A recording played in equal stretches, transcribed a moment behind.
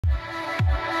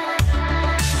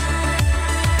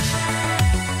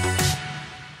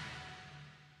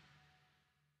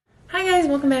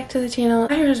welcome back to the channel.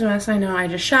 My hair is a mess, I know. I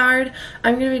just showered.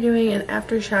 I'm going to be doing an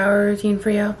after shower routine for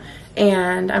you,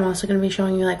 and I'm also going to be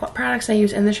showing you like what products I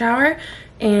use in the shower.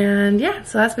 And yeah,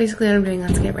 so that's basically what I'm doing.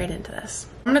 Let's get right into this.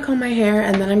 I'm going to comb my hair,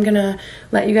 and then I'm going to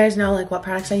let you guys know like what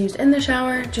products I used in the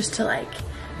shower, just to like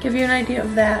give you an idea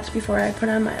of that before I put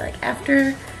on my like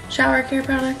after shower care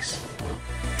products.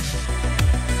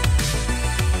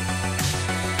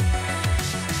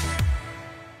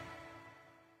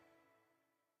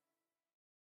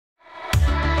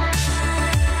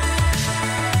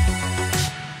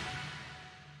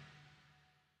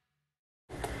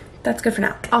 That's good for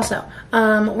now. Also,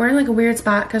 we're in like a weird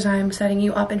spot because I'm setting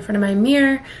you up in front of my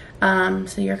mirror,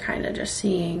 so you're kind of just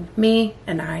seeing me,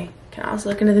 and I can also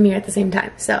look into the mirror at the same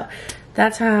time. So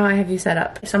that's how I have you set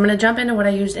up. So I'm going to jump into what I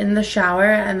used in the shower,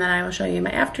 and then I will show you my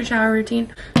after shower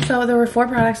routine. So there were 4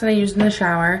 products that I used in the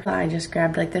shower. I just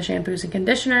grabbed like the shampoos and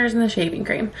conditioners and the shaving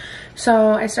cream.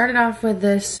 So I started off with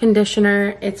this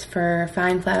conditioner. It's for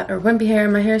fine, flat, or wimpy hair.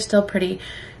 My hair is still pretty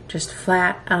just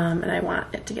flat, and I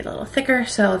want it to get a little thicker.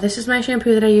 So this is my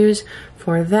shampoo that I use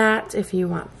for that. If you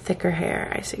want thicker hair,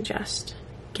 I suggest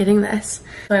getting this.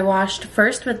 So I washed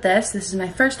first with this. This is my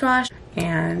first wash,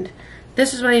 and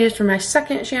this is what I used for my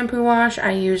second shampoo wash.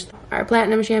 I used our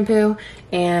Platinum shampoo,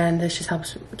 and this just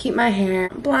helps keep my hair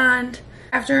blonde.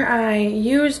 After I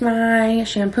use my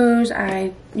shampoos,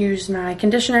 I use my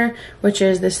conditioner, which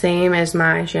is the same as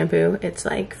my shampoo. It's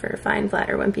like for fine, flat,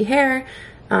 or wimpy hair.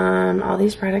 All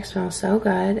these products smell so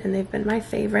good, and they've been my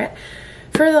favorite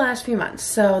for the last few months.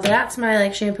 So that's my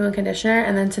like shampoo and conditioner.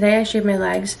 And then today I shaved my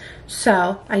legs.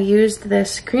 So I used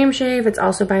this cream shave. It's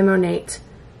also by Monat.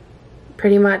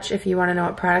 Pretty much if you want to know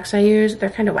what products I use, they're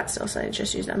kind of wet still, so I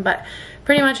just use them. But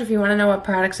pretty much if you want to know what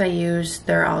products I use,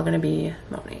 they're all going to be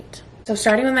Monat. So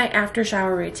starting with my after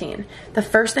shower routine, the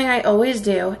first thing I always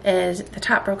do is the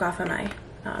top broke off of my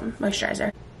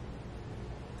moisturizer.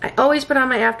 I always put on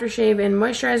my aftershave and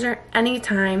moisturizer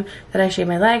anytime that I shave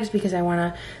my legs because I want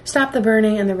to stop the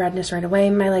burning and the redness right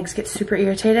away. My legs get super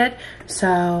irritated,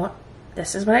 so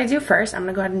this is what I do first. I'm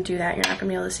going to go ahead and do that. You're not going to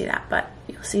be able to see that, but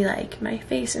you'll see like my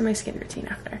face and my skin routine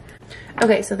after.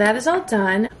 Okay, so that is all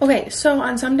done. Okay, so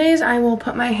on some days I will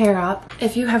put my hair up.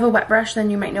 If you have a wet brush,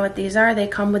 then you might know what these are. They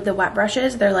come with the wet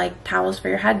brushes. They're like towels for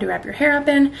your head to wrap your hair up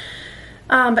in.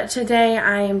 But today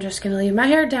I am just going to leave my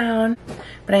hair down,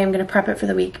 but I am going to prep it for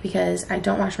the week because I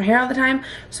don't wash my hair all the time,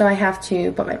 so I have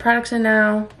to put my products in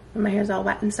now when my hair is all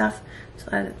wet and stuff, so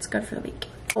that it's good for the week.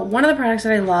 One of the products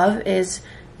that I love is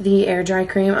the air dry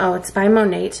cream. Oh, it's by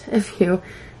Monat.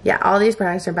 Yeah, all these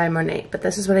products are by Monat, but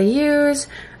this is what I use.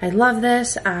 I love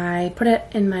this. I put it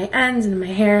in my ends and in my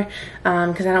hair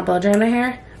because I don't blow dry my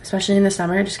hair, especially in the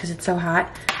summer just because it's so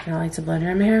hot. I don't like to blow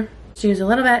dry my hair. Use a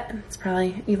little bit. It's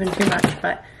probably even too much,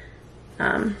 but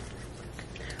rub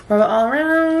it all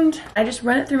around. I just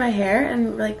run it through my hair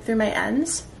and like through my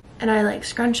ends, and I like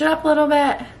scrunch it up a little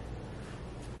bit.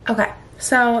 Okay,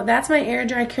 so that's my air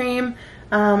dry cream.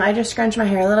 I just scrunch my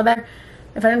hair a little bit.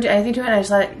 If I don't do anything to it, I just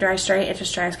let it dry straight. It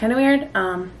just dries kind of weird.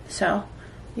 So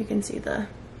you can see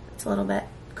it's a little bit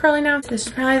curly now. This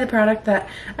is probably the product that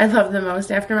I love the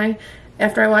most after I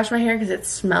wash my hair because it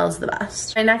smells the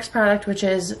best. My next product, which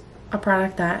is a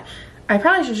product that I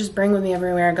probably should just bring with me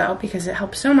everywhere I go because it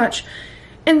helps so much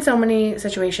in so many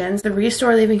situations. The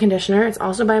Restore Leave-In Conditioner. It's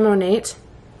also by Monat.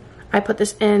 I put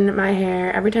this in my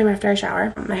hair every time after I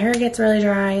shower. My hair gets really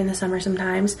dry in the summer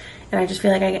sometimes, and I just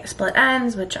feel like I get split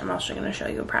ends, which I'm also going to show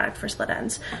you a product for split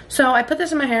ends. So I put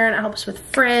this in my hair, and it helps with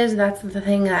frizz. That's the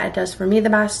thing that it does for me the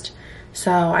best.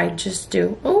 So I just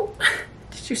do, oh,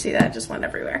 did you see that? It just went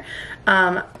everywhere.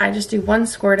 I just do 1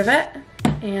 squirt of it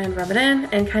and rub it in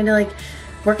and kind of like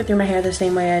work it through my hair the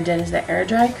same way I did as the air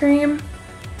dry cream.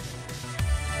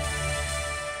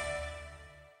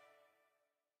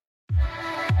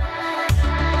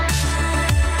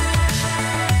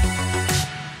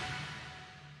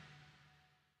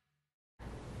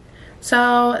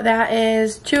 So that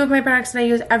is 2 of my products that I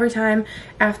use every time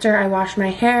after I wash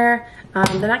my hair.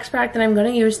 The next product that I'm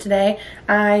going to use today,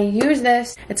 I use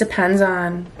this. It depends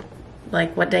on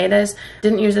like what day it is.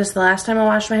 Didn't use this the last time I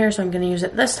washed my hair, so I'm going to use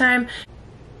it this time.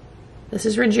 This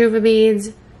is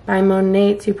Rejuva-Beads by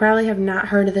Monat. You probably have not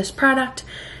heard of this product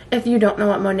if you don't know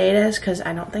what Monat is, because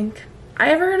I don't think I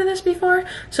ever heard of this before.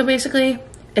 So basically,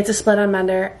 it's a split end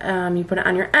mender. You put it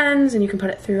on your ends, and you can put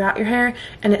it throughout your hair,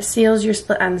 and it seals your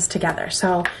split ends together.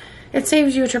 So it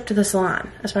saves you a trip to the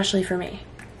salon, especially for me.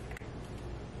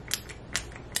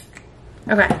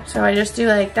 Okay, so I just do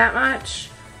like that much.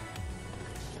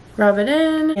 Rub it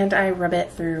in, and I rub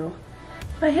it through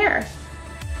my hair.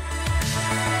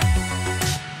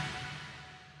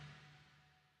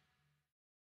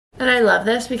 And I love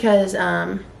this because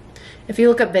if you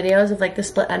look up videos of like the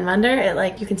split end mender, it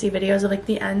like you can see videos of like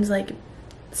the ends like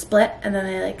split and then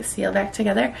they like seal back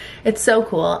together. It's so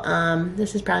cool.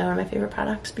 This is probably one of my favorite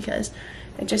products because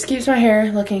it just keeps my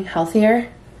hair looking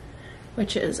healthier,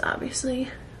 which is obviously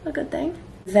a good thing.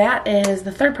 That is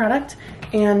the third product,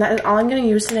 and that is all I'm going to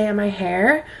use today on my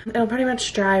hair. It'll pretty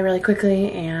much dry really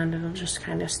quickly and it'll just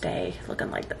kind of stay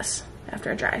looking like this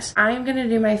after it dries. I'm going to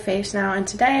do my face now, and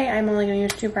today I'm only going to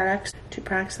use two products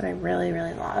that I really,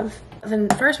 really love.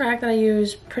 The first product that I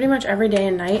use pretty much every day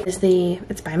and night is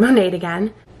it's by Monat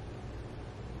again.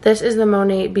 This is the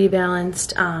Monat Be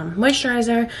Balanced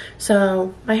moisturizer.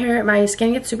 So my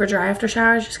skin gets super dry after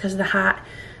showers just because of the hot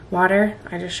water.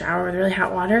 I just shower with really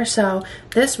hot water, so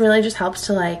this really just helps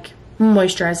to like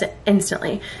moisturize it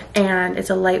instantly, and it's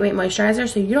a lightweight moisturizer,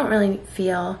 so you don't really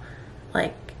feel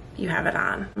like you have it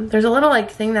on. There's a little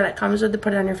like thing that it comes with to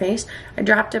put it on your face. I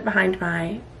dropped it behind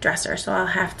my dresser, so I'll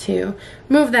have to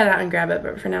move that out and grab it,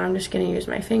 but for now I'm just going to use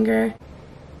my finger.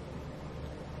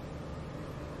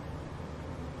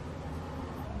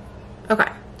 Okay,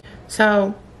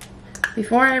 so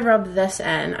before I rub this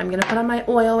in, I'm going to put on my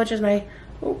oil, which is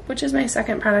my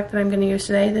second product that I'm going to use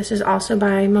today. This is also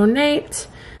by Monat.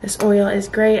 This oil is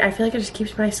great. I feel like it just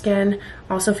keeps my skin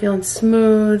also feeling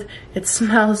smooth. It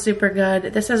smells super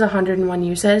good. This has 101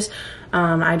 uses.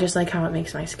 I just like how it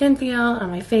makes my skin feel on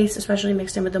my face, especially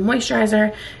mixed in with the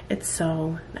moisturizer. It's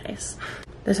so nice.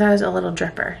 This has a little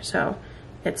dripper, so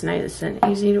it's nice and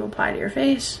easy to apply to your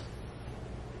face.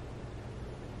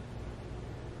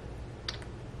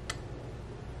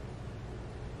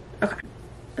 Okay.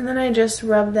 And then I just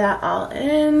rub that all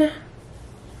in.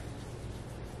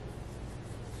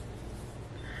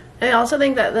 I also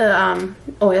think that the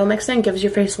oil mixing gives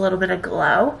your face a little bit of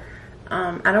glow.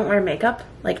 I don't wear makeup,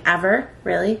 like ever,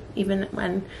 really. Even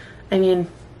when, I mean,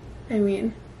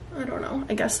 I don't know.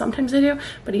 I guess sometimes I do,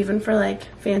 but even for like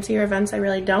fancier events, I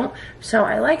really don't. So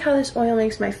I like how this oil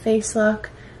makes my face look,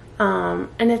 and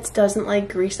it doesn't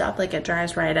like grease up, like it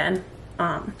dries right in.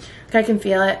 I can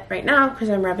feel it right now because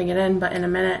I'm rubbing it in, but in a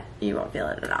minute you won't feel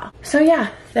it at all. So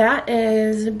yeah, that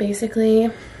is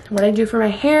basically what I do for my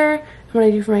hair and what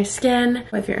I do for my skin.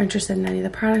 If you're interested in any of the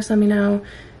products, let me know.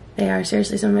 They are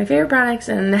seriously some of my favorite products,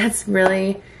 and that's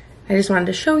really, I just wanted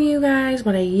to show you guys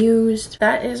what I used.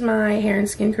 That is my hair and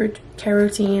skin care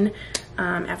routine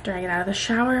after I get out of the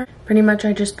shower. Pretty much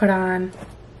I just put on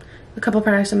a couple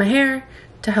products in my hair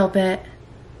to help it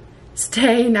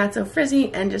stay not so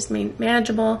frizzy and just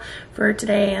manageable for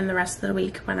today and the rest of the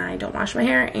week when I don't wash my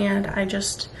hair, and I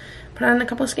just put on a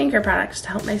couple of skincare products to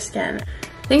help my skin.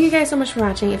 Thank you guys so much for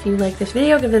watching. If you like this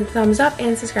video, give it a thumbs up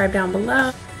and subscribe down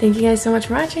below. Thank you guys so much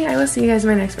for watching. I will see you guys in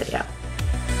my next video.